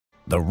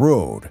The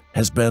road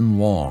has been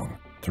long.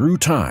 Through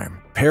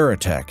time,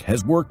 Paratech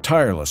has worked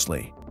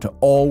tirelessly to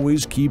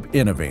always keep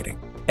innovating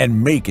and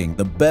making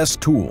the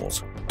best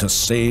tools to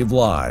save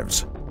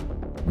lives.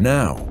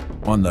 Now,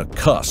 on the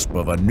cusp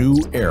of a new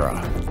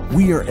era,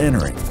 we are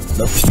entering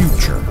the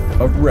future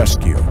of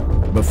rescue.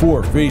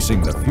 Before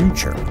facing the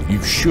future, you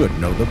should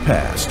know the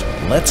past.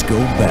 Let's go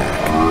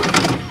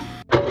back.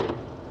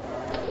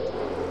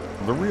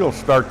 The real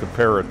start to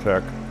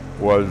Paratech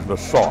was the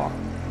saw.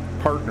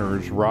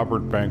 Partners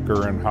Robert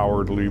Banker and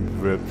Howard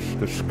Leibovitz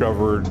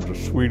discovered the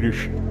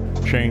Swedish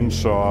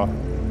chainsaw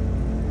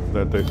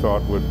that they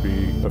thought would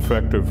be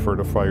effective for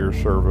the fire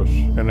service,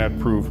 and that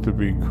proved to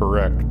be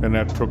correct. And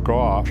that took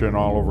off and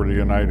all over the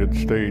United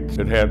States.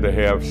 It had to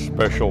have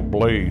special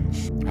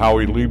blades.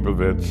 Howie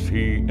Leibovitz,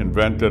 he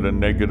invented a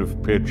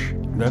negative pitch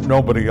that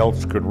nobody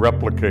else could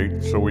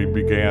replicate, so we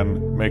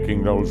began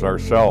making those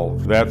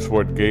ourselves. That's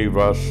what gave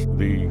us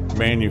the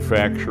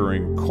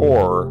manufacturing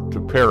core to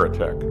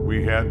Paratech.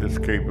 We had this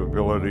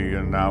capability,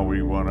 and now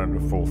we wanted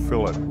to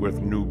fulfill it with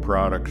new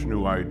products,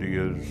 new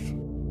ideas.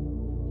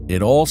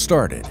 It all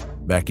started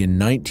back in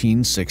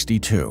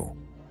 1962.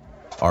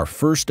 Our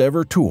first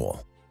ever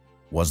tool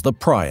was the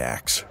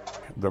Pry-Axe.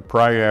 The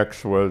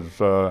Pry-Axe was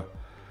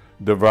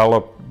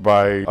developed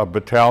by a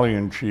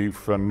battalion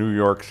chief in New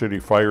York City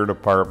Fire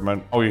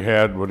Department. He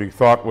had what he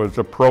thought was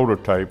a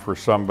prototype for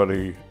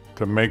somebody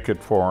to make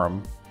it for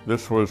him.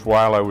 This was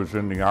while I was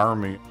in the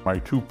Army. My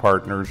two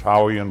partners,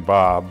 Howie and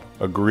Bob,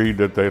 agreed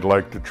that they'd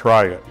like to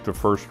try it. The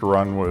first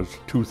run was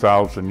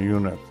 2,000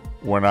 units.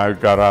 When I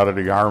got out of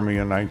the Army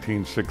in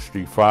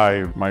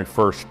 1965, my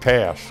first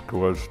task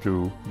was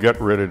to get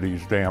rid of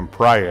these damn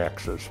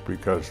Pry-Axes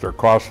because they're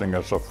costing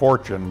us a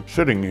fortune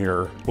sitting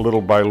here. Little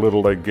by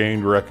little, they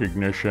gained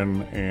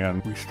recognition,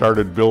 and we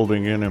started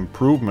building in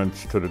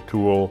improvements to the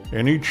tool.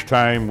 And each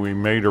time we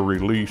made a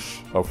release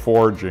of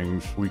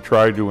forgings, we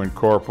tried to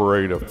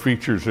incorporate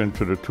features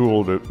into the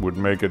tool that would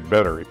make it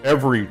better.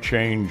 Every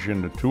change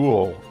in the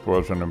tool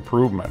was an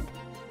improvement.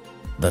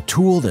 The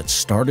tool that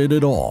started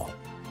it all.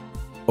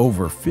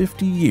 Over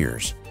 50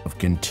 years of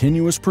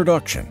continuous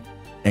production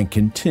and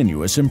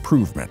continuous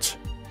improvements.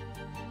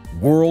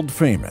 World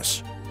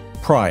famous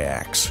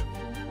Pry-Axe.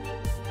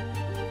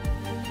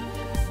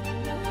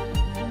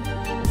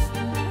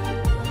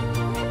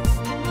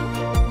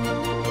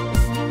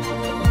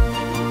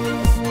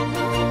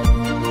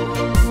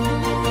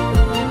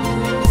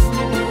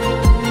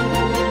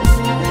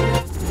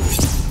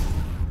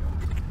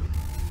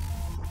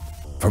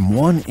 From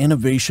one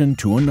innovation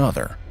to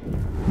another,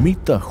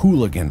 meet the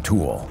hooligan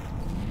tool.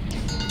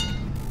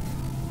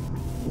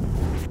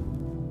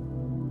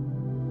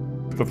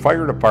 The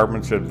fire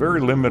departments had very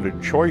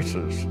limited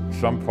choices.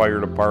 Some fire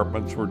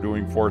departments were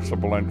doing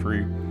forcible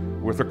entry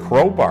with a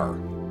crowbar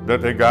that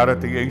they got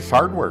at the Ace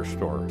Hardware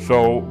store.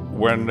 So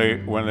when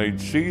they'd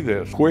see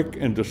this quick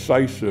and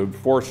decisive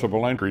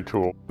forcible entry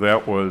tool,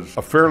 that was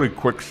a fairly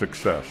quick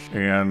success,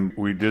 and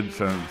we did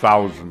send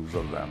thousands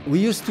of them. We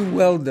used to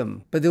weld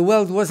them, but the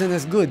weld wasn't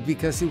as good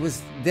because it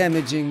was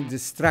damaging the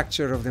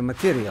structure of the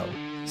material.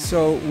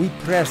 So we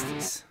pressed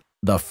this.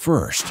 The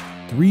first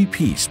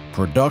three-piece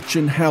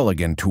production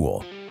Halligan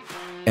tool,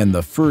 and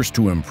the first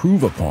to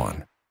improve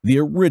upon the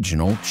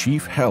original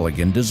Chief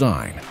Halligan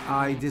design.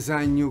 I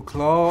designed new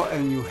claw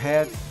and new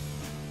head,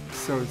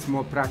 so it's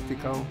more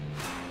practical.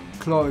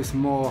 Claw is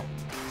more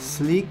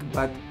sleek,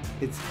 but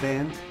it's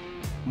bent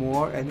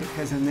more, and it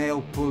has a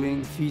nail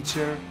pulling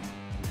feature.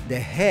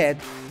 The head,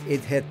 it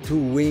had two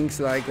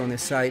wings like on the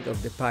side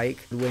of the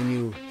pike. When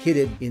you hit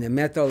it in a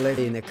metal lead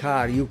in a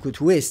car, you could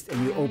twist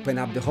and you open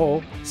up the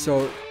hole,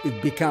 so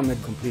it became a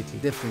completely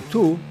different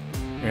tool.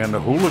 And the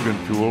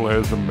hooligan tool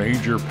has a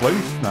major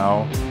place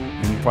now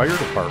in fire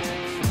departments.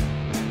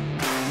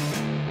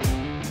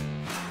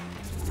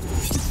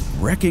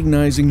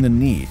 Recognizing the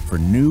need for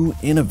new,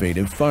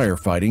 innovative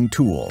firefighting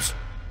tools,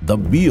 the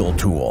Beal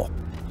tool.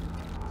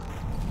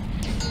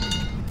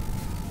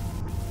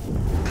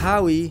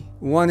 Howie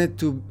wanted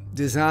to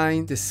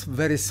design this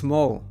very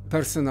small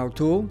personal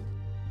tool.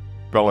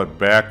 Spell it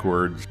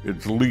backwards,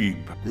 it's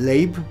Leib.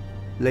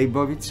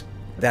 Leibovitz.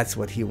 That's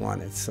what he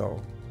wanted,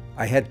 so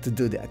I had to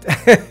do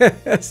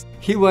that.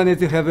 He wanted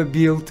to have a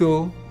Beal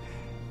tool,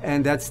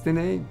 and that's the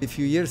name. A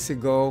few years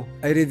ago,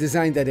 I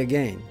redesigned that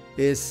again.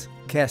 It's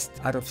cast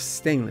out of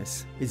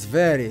stainless. It's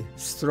very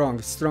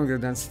strong, stronger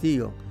than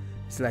steel.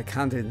 It's like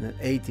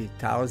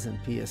 180,000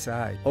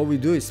 psi. All we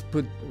do is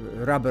put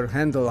a rubber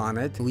handle on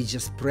it. We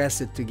just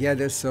press it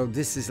together, so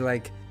this is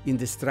like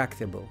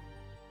indestructible.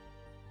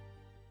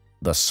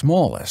 The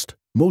smallest,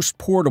 most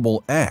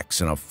portable axe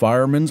in a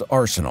fireman's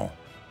arsenal.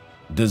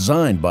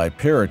 Designed by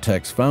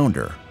Paratech's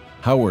founder,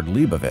 Howard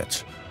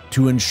Leibovitz,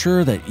 to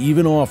ensure that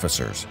even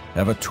officers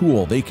have a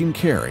tool they can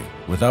carry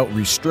without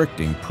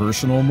restricting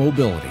personal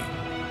mobility.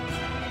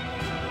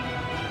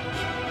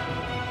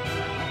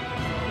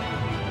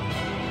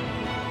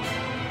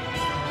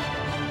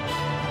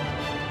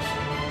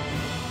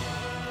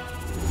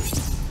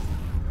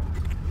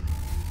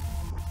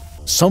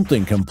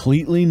 Something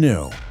completely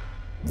new,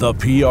 the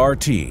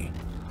PRT.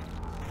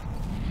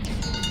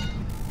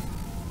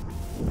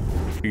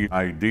 The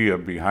idea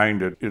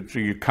behind it, it's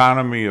the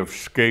economy of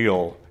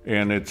scale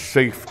and it's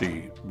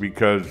safety,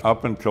 because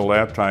up until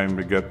that time,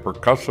 to get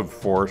percussive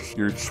force,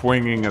 you're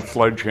swinging a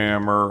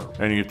sledgehammer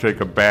and you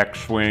take a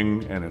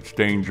backswing and it's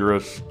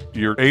dangerous.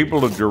 You're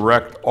able to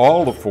direct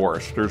all the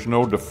force. There's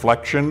no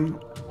deflection.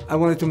 I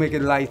wanted to make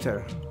it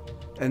lighter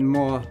and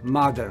more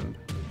modern.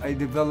 I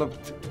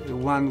developed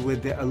one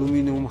with the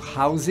aluminum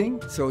housing,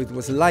 so it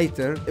was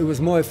lighter, it was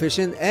more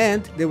efficient,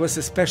 and there was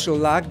a special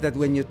lock that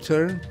when you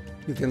turn,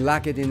 you can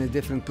lock it in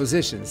different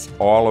positions.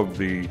 All of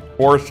the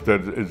force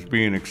that is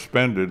being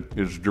expended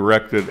is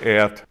directed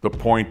at the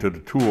point of the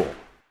tool.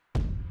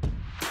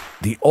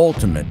 The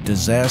ultimate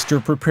disaster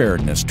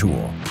preparedness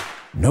tool.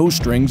 No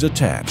strings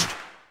attached.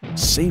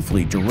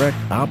 Safely direct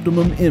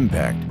optimum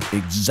impact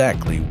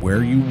exactly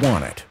where you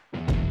want it.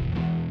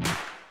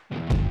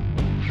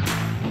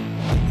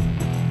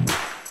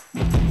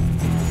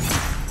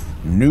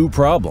 New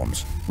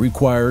problems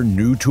require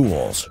new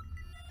tools.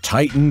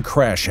 Titan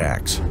Crash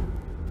Axe.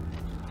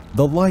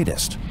 The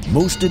lightest,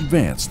 most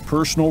advanced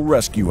personal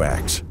rescue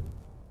axe.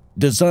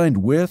 Designed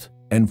with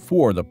and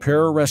for the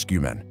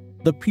pararescuemen,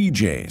 the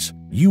PJs,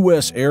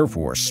 U.S. Air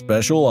Force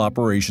Special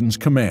Operations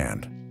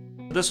Command.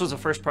 This was the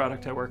first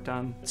product I worked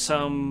on.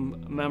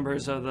 Some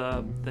members of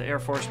the Air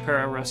Force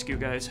pararescue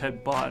guys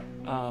had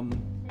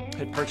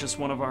purchased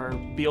one of our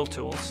Beal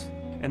tools,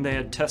 and they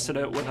had tested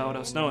it without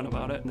us knowing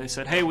about it. And they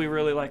said, hey, we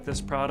really like this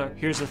product.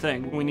 Here's the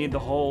thing, we need the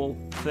whole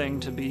thing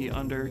to be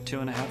under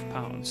 2.5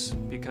 pounds,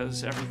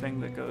 because everything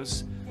that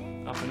goes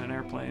up in an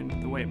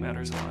airplane, the weight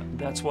matters a lot.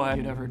 That's why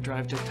I'd ever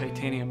drive to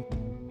titanium.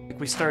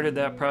 We started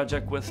that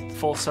project with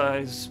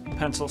full-size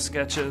pencil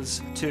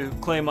sketches to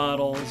clay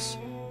models,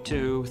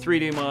 to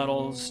 3D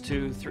models,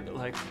 to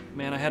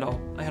man, I had a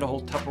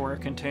whole Tupperware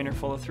container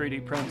full of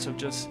 3D prints of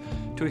just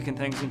tweaking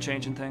things and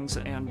changing things,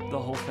 and the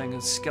whole thing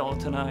is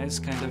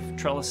skeletonized, kind of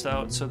trellised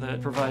out so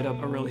that provide a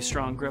really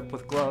strong grip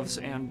with gloves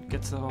and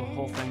gets the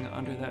whole thing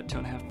under that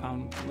 2.5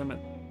 pound limit.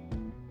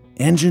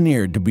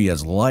 Engineered to be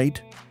as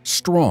light,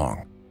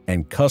 strong,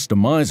 and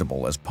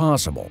customizable as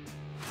possible.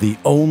 The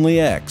only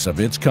X of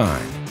its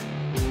kind.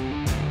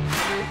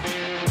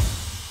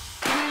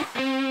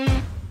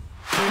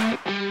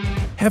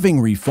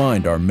 Having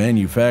refined our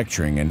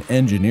manufacturing and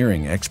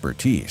engineering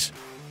expertise,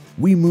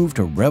 we move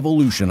to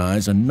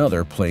revolutionize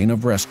another plane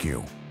of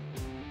rescue.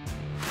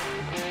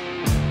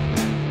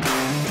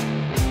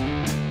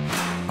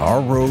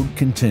 Our road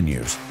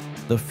continues.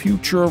 The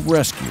future of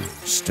rescue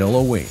still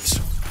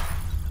awaits.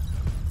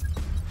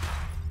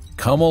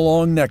 Come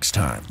along next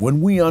time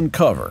when we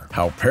uncover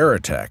how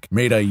Paratech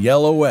made a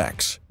yellow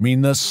X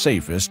mean the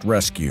safest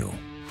rescue.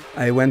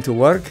 I went to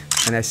work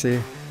and I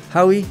said,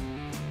 Howie,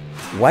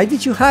 why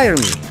did you hire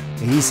me?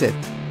 And he said,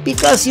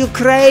 because you're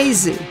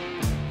crazy.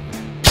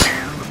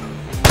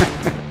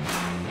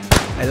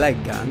 I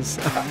like guns.